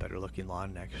start, a better looking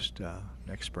lawn next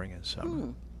spring and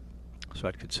summer. So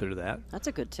I'd consider that. That's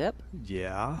a good tip.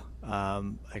 Yeah.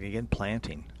 And again,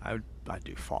 planting. I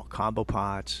do fall combo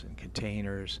pots and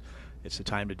containers. It's the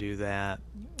time to do that.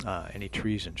 Any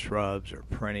trees and shrubs or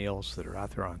perennials that are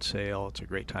out there on sale, it's a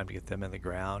great time to get them in the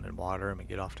ground and water them and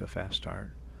get off to a fast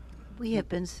start. We have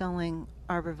been selling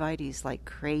arborvitaes like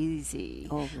crazy.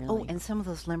 Oh, really? Oh, and some of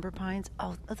those limber pines.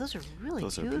 Oh, those are really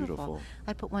Those are beautiful. beautiful.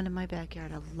 I put one in my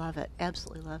backyard. I love it.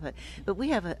 Absolutely love it. But we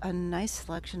have a nice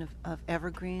selection of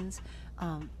evergreens.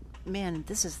 Man,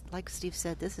 this is, like Steve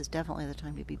said, this is definitely the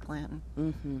time to be planting.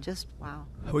 Mm-hmm. Just, wow.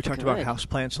 We talked about Good.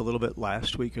 houseplants a little bit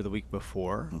last week or the week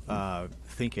before.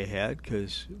 Think ahead,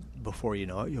 because before you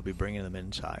know it, you'll be bringing them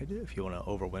inside if you want to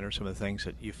overwinter some of the things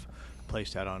that you've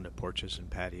placed out onto porches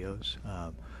and patios.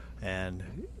 And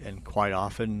quite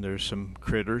often there's some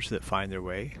critters that find their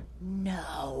way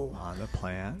No. on the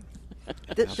plant.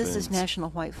 This is Happens. National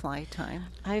Whitefly time.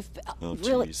 I've Oh,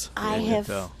 really, geez. I Yeah. have,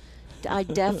 So, I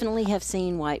definitely have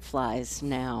seen white flies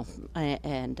now,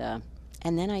 and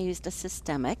then I used a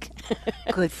systemic.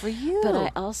 Good for you. But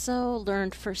I also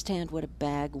learned firsthand what a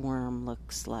bagworm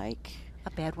looks like. A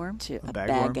bad worm? A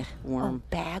bagworm? Bagworm. Oh,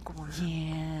 bagworm.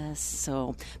 Yes.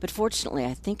 So, but fortunately,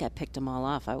 I think I picked them all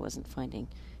off. I wasn't finding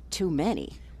too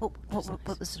many. What was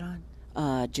it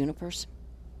on? Junipers.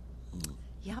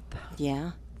 Yep.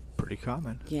 Yeah. pretty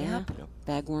common. Yeah. Yep.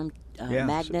 Bagworm Yeah,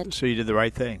 magnet. So you did the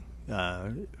right thing.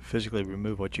 Physically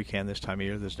remove what you can this time of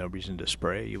year. There's no reason to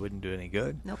spray. You wouldn't do any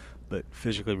good. Nope. But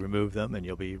physically remove them, and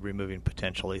you'll be removing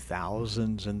potentially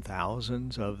thousands and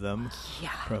thousands of them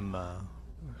from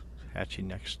hatching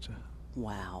next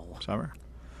Wow. summer.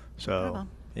 So,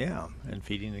 yeah, and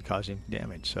feeding and causing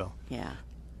damage. So, Yeah.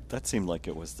 That seemed like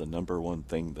it was the number one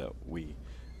thing that we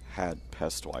had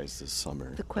pest-wise this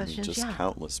summer. The questions, just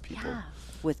countless people. Yeah.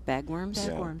 With bagworms.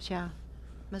 Yeah. Bagworms, yeah.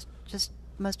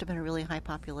 Must have been a really high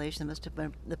population. It must have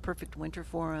been the perfect winter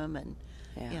for them, and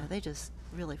Yeah. they just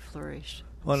really flourished.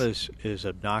 one is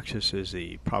obnoxious is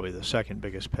probably the second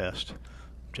biggest pest,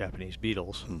 Japanese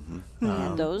beetles. And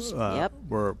those, yep.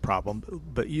 were a problem,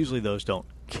 but usually those don't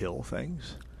kill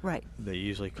things. Right. They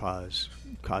usually cause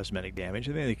cosmetic damage.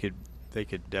 I mean, they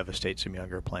could devastate some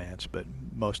younger plants, but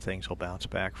most things will bounce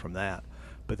back from that.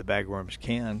 But the bagworms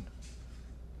can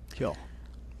kill.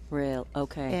 Real.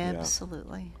 Okay.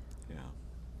 Absolutely. Yeah.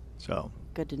 So,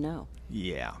 Good to know.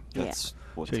 yeah. That's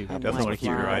what So you happens definitely want with to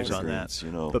keep your eyes flies, on that. birds,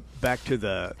 you know. But back to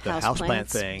the House houseplant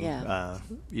plants, thing,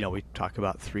 yeah. we talk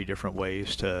about 3 different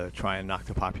ways to try and knock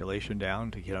the population down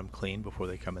to get them clean before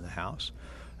they come in the house.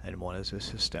 And one is a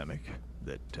systemic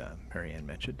that Mary Ann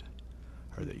mentioned,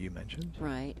 or that you mentioned.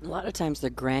 Right. A lot of times they're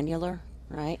granular,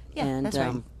 right? Yeah, and, that's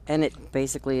right. And it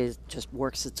basically just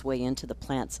works its way into the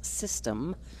plant's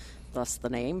system, thus the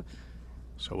name.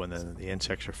 So when the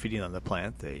insects are feeding on the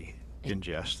plant, they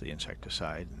ingest the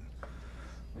insecticide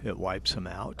and it wipes them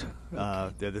out.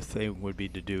 The other thing would be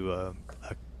to do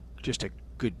just a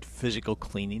good physical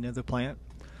cleaning of the plant.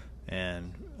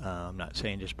 And I'm not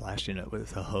saying just blasting it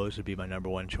with a hose would be my number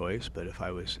one choice, but if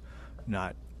I was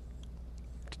not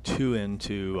too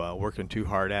into working too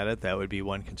hard at it, that would be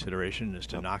one consideration, is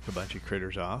to knock a bunch of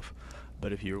critters off.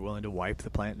 But if you're willing to wipe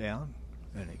the plant down,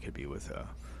 and it could be with a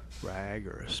rag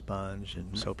or a sponge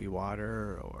and soapy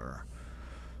water, or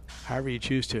however you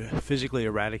choose to physically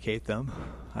eradicate them.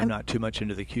 I'm not too much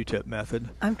into the Q-tip method.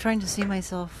 I'm trying to see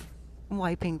myself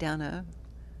wiping down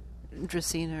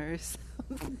Dracaena or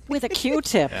with a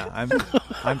Q-tip. Yeah,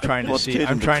 I'm trying to Well, see. get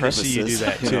I'm into trying to see you do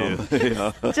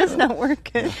crevices, that too. just not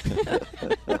working.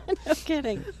 No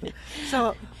kidding.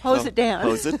 So hose it down.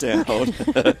 Hose it down.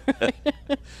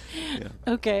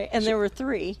 Okay, and there were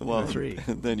 3. Well, 3.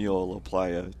 then you'll apply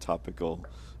a topical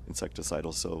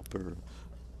insecticidal soap or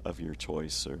of your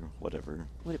choice or whatever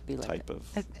Would it be like type of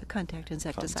A contact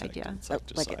insecticide, yeah.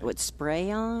 insecticide. like it would spray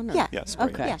on? Or? Yeah. Yeah, spray,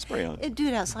 Okay. Yeah. spray on. Do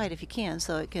it outside if you can,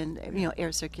 so it can,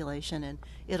 air circulation, and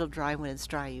it'll dry when it's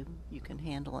dry. You can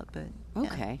handle it, but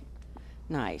yeah. Okay.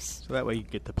 Nice. So that way you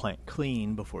get the plant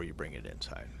clean before you bring it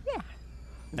inside. Yeah.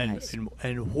 And Nice.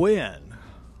 and when?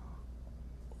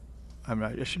 I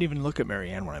shouldn't even look at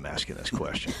Marianne when I'm asking this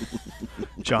question.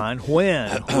 John,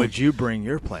 when would you bring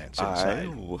your plants inside? I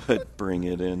would bring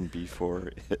it in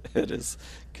before it is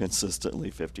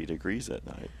consistently 50 degrees at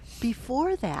night.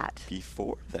 Before that,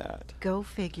 Before that. go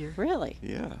figure. Really?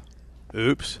 Yeah.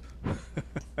 Oops.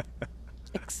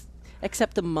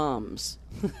 Except the mums.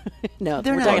 No,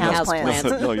 They're we're not talking houseplants.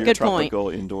 houseplants. No, your Good point. tropical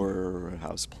indoor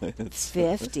house plants.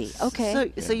 50. Okay. So you I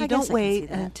guess I don't can wait see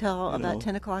that. until You about know,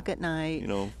 10 o'clock at night. you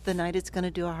know. The night it's going to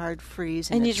do a hard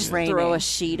freeze, and And you it's just raining. throw a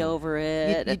sheet over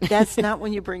it. That's not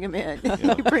when you bring them in.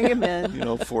 Yeah. You bring them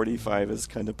in. 45 is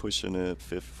kind of pushing it,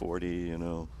 40,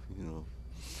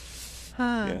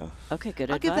 yeah. Okay,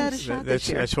 good I'll give that a advice. shot this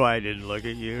year. That's why I didn't look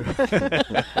at you.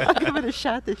 I'll give it a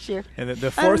shot this year. And the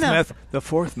I don't fourth know. the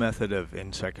fourth method of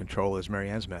insect control is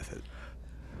Marianne's method.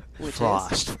 Which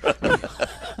Frost.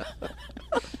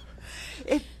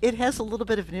 It has a little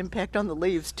bit of an impact on the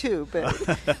leaves too, but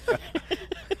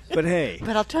But hey,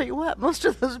 but I'll tell you what, most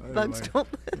of those bugs don't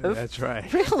live. that's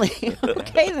right. Really?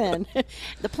 Okay, then.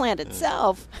 The plant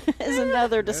itself is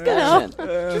another discussion.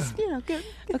 Just good.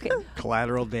 Okay.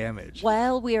 Collateral damage.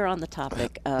 While we are on the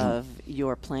topic of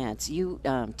your plants, you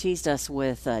teased us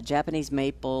with Japanese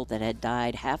maple that had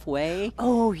died halfway,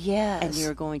 Oh yes. and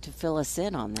you're going to fill us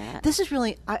in on that. This is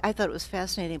really, I thought it was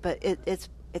fascinating, but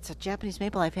it's a Japanese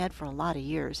maple I've had for a lot of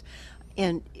years,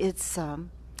 and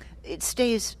it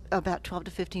stays about 12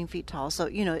 to 15 feet tall. So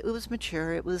it was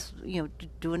mature. It was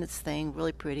doing its thing,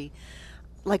 really pretty,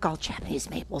 like all Japanese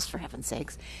maples, for heaven's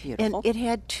sakes. Beautiful. And it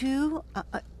had 2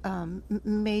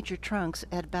 major trunks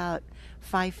at about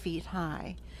 5 feet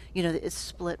high. It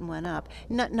split and went up,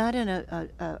 not in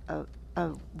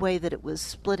a way that it was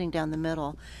splitting down the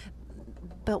middle,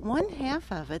 but one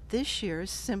half of it this year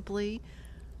simply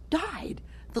died.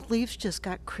 The leaves just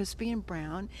got crispy and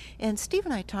brown. And Steve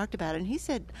and I talked about it, and he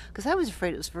said, because I was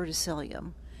afraid it was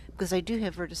verticillium, because I do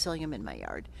have verticillium in my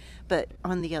yard, but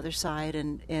on the other side,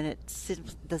 and it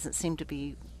doesn't seem to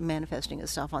be manifesting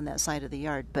itself on that side of the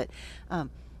yard. But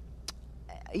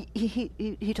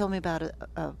he told me about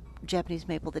a Japanese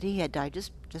maple that he had died,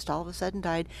 just all of a sudden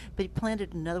died, but he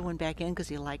planted another one back in because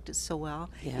he liked it so well,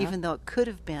 Yeah. even though it could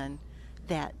have been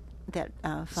that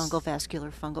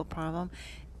vascular fungal problem.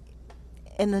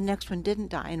 And the next one didn't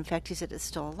die. In fact, he said it's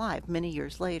still alive many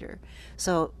years later.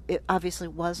 So it obviously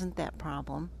wasn't that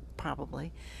problem,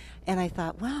 probably. And I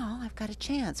thought, well, I've got a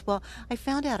chance. Well, I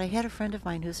found out I had a friend of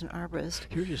mine who's an arborist.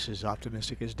 You're just as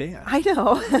optimistic as Dan. I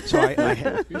know. So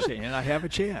you're saying I have a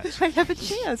chance. I have a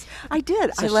chance. I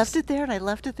did. So I left it there, and I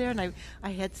left it there, and I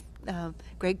had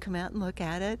Greg come out and look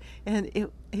at it, and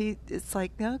it's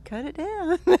like, no, cut it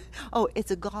down. Oh,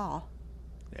 it's a gall.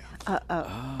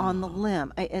 Yeah. On the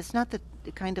limb. It's not the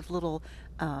kind of little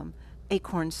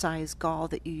acorn-sized gall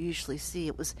that you usually see.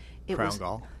 It was Crown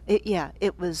gall?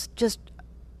 It was just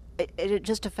it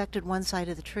just affected one side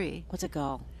of the tree. What's a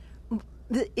gall?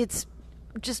 It's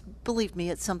just, believe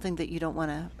me, it's something that you don't want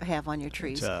to have on your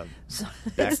trees. It's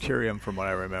bacterium, from what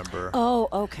I remember. Oh,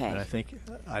 And okay.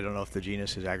 I don't know if the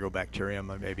genus is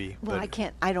Agrobacterium, maybe. Well,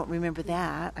 but, I don't remember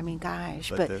that. I mean, gosh,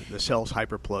 But the cell's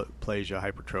hyperplasia,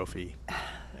 hypertrophy,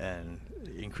 and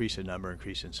increase in number,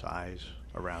 increase in size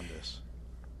around this.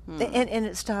 and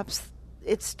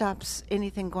it stops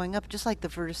anything going up, just like the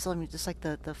verticillium, just like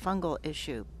the fungal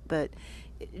issue. But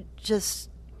just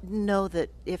know that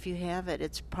if you have it,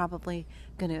 it's probably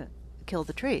going to kill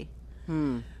the tree.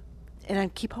 And I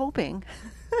keep hoping.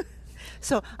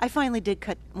 So I finally did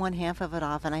cut one half of it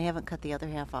off, and I haven't cut the other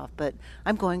half off, but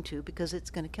I'm going to, because it's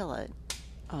going to kill it.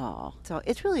 Oh. So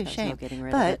it's really a There's shame. no getting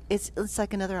rid of but it. it's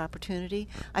like another opportunity.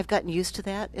 I've gotten used to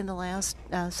that in the last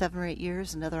 7 or 8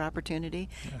 years. Another opportunity,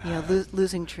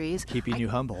 losing trees. Keeping you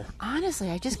humble. Honestly,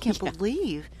 I just can't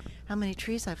believe how many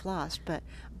trees I've lost. But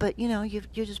you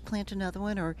just plant another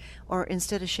one, or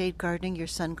instead of shade gardening, you're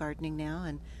sun gardening now,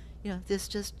 and this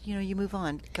just you move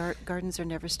on. Gardens are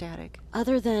never static.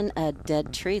 Other than a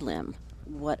dead tree limb,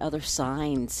 what other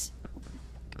signs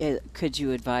could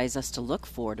you advise us to look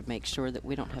for to make sure that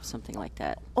we don't have something like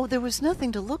that? Oh, there was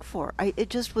nothing to look for. It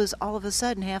just was all of a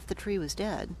sudden half the tree was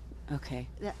dead. Okay.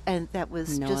 And that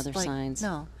was No just other like, signs?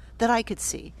 No, that I could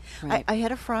see. Right. I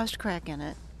had a frost crack in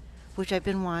it, which I've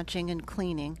been watching and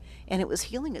cleaning, and it was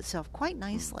healing itself quite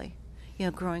nicely.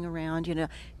 Growing around,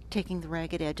 taking the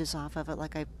ragged edges off of it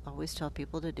like I always tell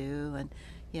people to do, and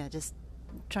just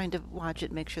trying to watch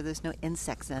it, make sure there's no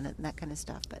insects in it and that kind of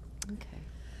stuff. But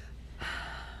Okay.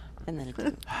 And then it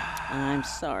didn't. I'm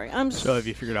sorry. So have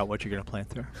you figured out what you're going to plant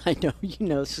there? I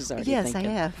know she's already yes,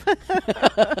 thinking. I have.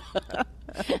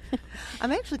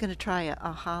 I'm actually going to try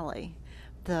a holly.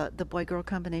 The boy-girl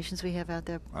combinations we have out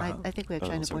there. Uh-huh. I think we have Oh,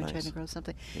 China those are boy, nice. China girl,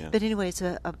 something. Yeah. But anyway, it's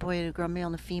a boy and a girl, male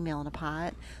and a female in a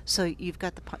pot. So you've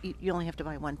got the pot. You only have to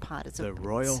buy one pot. It's The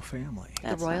royal family. the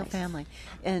That's royal nice. family,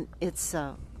 and it's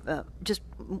just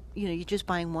you're just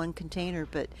buying one container,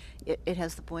 but it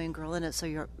has the boy and girl in it. So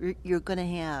you're going to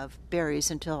have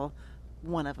berries until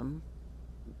one of them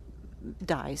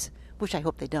dies, which I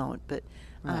hope they don't. But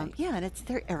Right. and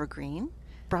they're evergreen,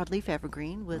 broadleaf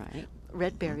evergreen with Right.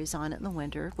 red berries on it in the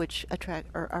winter, which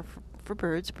are for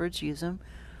birds. Birds use them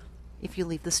if you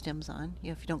leave the stems on.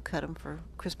 If you don't cut them for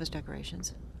Christmas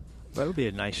decorations. That'll be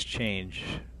a nice change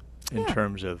in Yeah.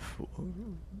 terms of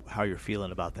how you're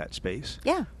feeling about that space.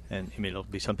 Yeah. And it'll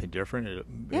be something different.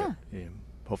 Yeah.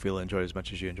 Hopefully you'll enjoy it as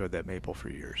much as you enjoyed that maple for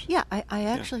years. Yeah, I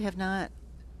actually have not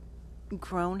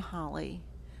grown holly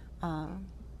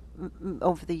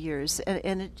over the years,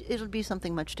 and it'll be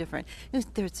something much different.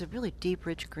 There's a really deep,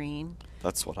 rich green.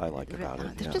 That's what I like about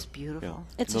it. They're yeah. just beautiful.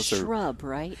 Yeah. It's a Those are- shrub,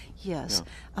 right? Yes.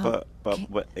 Yeah. But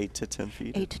what, 8 to 10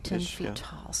 feet? 8 to 10 ish? feet Yeah.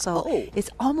 tall. So Oh. it's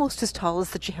almost as tall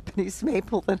as the Japanese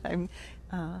maple that I'm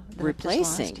that I've just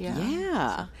Replacing. lost.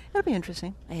 Yeah. So it'll be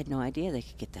interesting. I had no idea they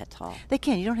could get that tall. They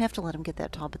can. You don't have to let them get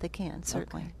that tall, but they can,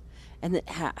 certainly. Okay. And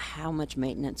how much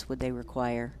maintenance would they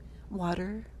require?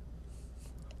 Water.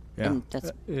 Yeah. And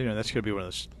that's- that's going to be one of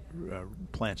those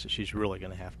plants that she's really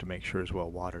going to have to make sure is well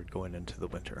watered going into the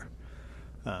winter.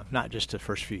 Not just the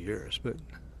first few years, but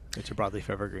it's a broadleaf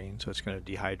evergreen, so it's going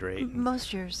to dehydrate. And,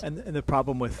 Most years. and the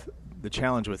problem with the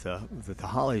challenge with the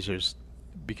hollies is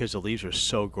because the leaves are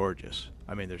so gorgeous.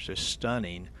 I mean, they're just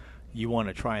stunning. You want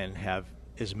to try and have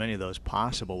as many of those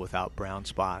possible without brown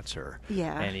spots or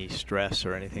any stress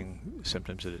or anything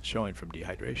symptoms that it's showing from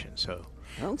dehydration. So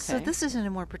Okay. So this is in a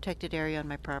more protected area on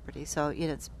my property. So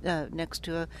it's next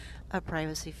to a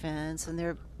privacy fence, and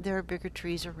there are bigger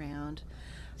trees around.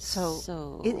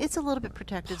 So it's a little bit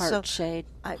protected. Part shade,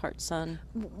 part sun.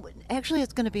 Actually,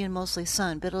 it's going to be in mostly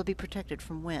sun, but it'll be protected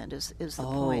from wind. Is the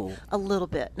Oh. point? A little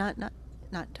bit, not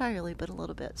entirely, but a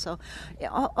little bit. So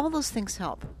all those things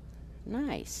help.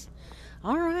 Nice.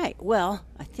 All right. Well,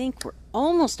 I think we're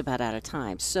almost about out of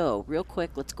time. So, real quick,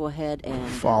 let's go ahead and...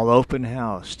 Fall open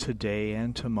house today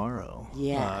and tomorrow.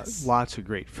 Yes. Lots of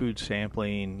great food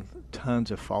sampling,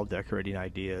 tons of fall decorating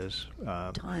ideas.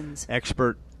 Tons.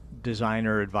 Expert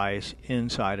designer advice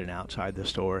inside and outside the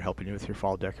store, helping you with your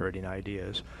fall decorating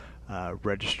ideas.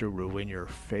 Register to win your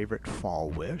favorite fall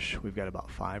wish. We've got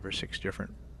about 5 or 6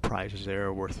 different prizes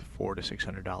there worth $400 to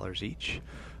 $600 each.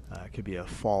 It could be a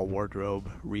fall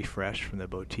wardrobe refresh from the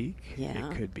boutique. Yeah.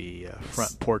 It could be a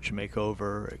front porch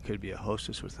makeover. It could be a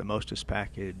hostess with the mostess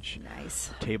package.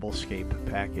 Nice.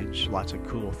 Tablescape package. Lots of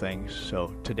cool things.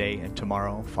 So today and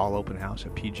tomorrow, fall open house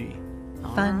at PG.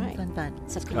 All Fun, right. fun.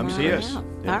 So Come see us.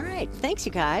 Yeah. All right. Thanks,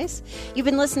 you guys. You've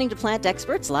been listening to Plant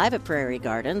Experts live at Prairie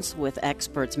Gardens with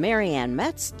experts Mary Ann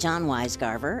Metz, John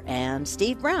Weisgarver, and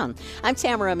Steve Brown. I'm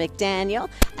Tamera McDaniel.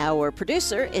 Our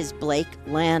producer is Blake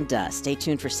Landa. Stay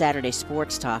tuned for Saturday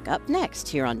Sports Talk up next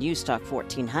here on News Talk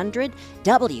 1400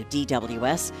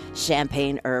 WDWS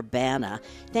Champaign-Urbana.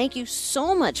 Thank you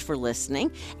so much for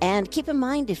listening. And keep in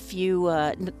mind, if you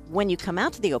when you come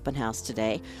out to the open house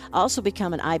today, also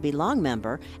become an I Belong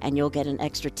member, and you'll get an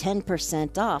extra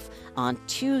 10% off on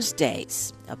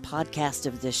Tuesdays. A podcast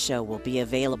of this show will be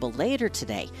available later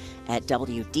today at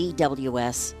WDWS.com.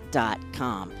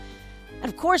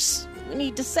 And of course, we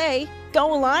need to say,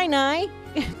 go Illini!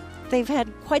 They've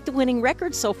had quite the winning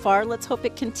record so far. Let's hope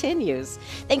it continues.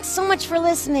 Thanks so much for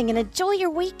listening, and enjoy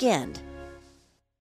your weekend.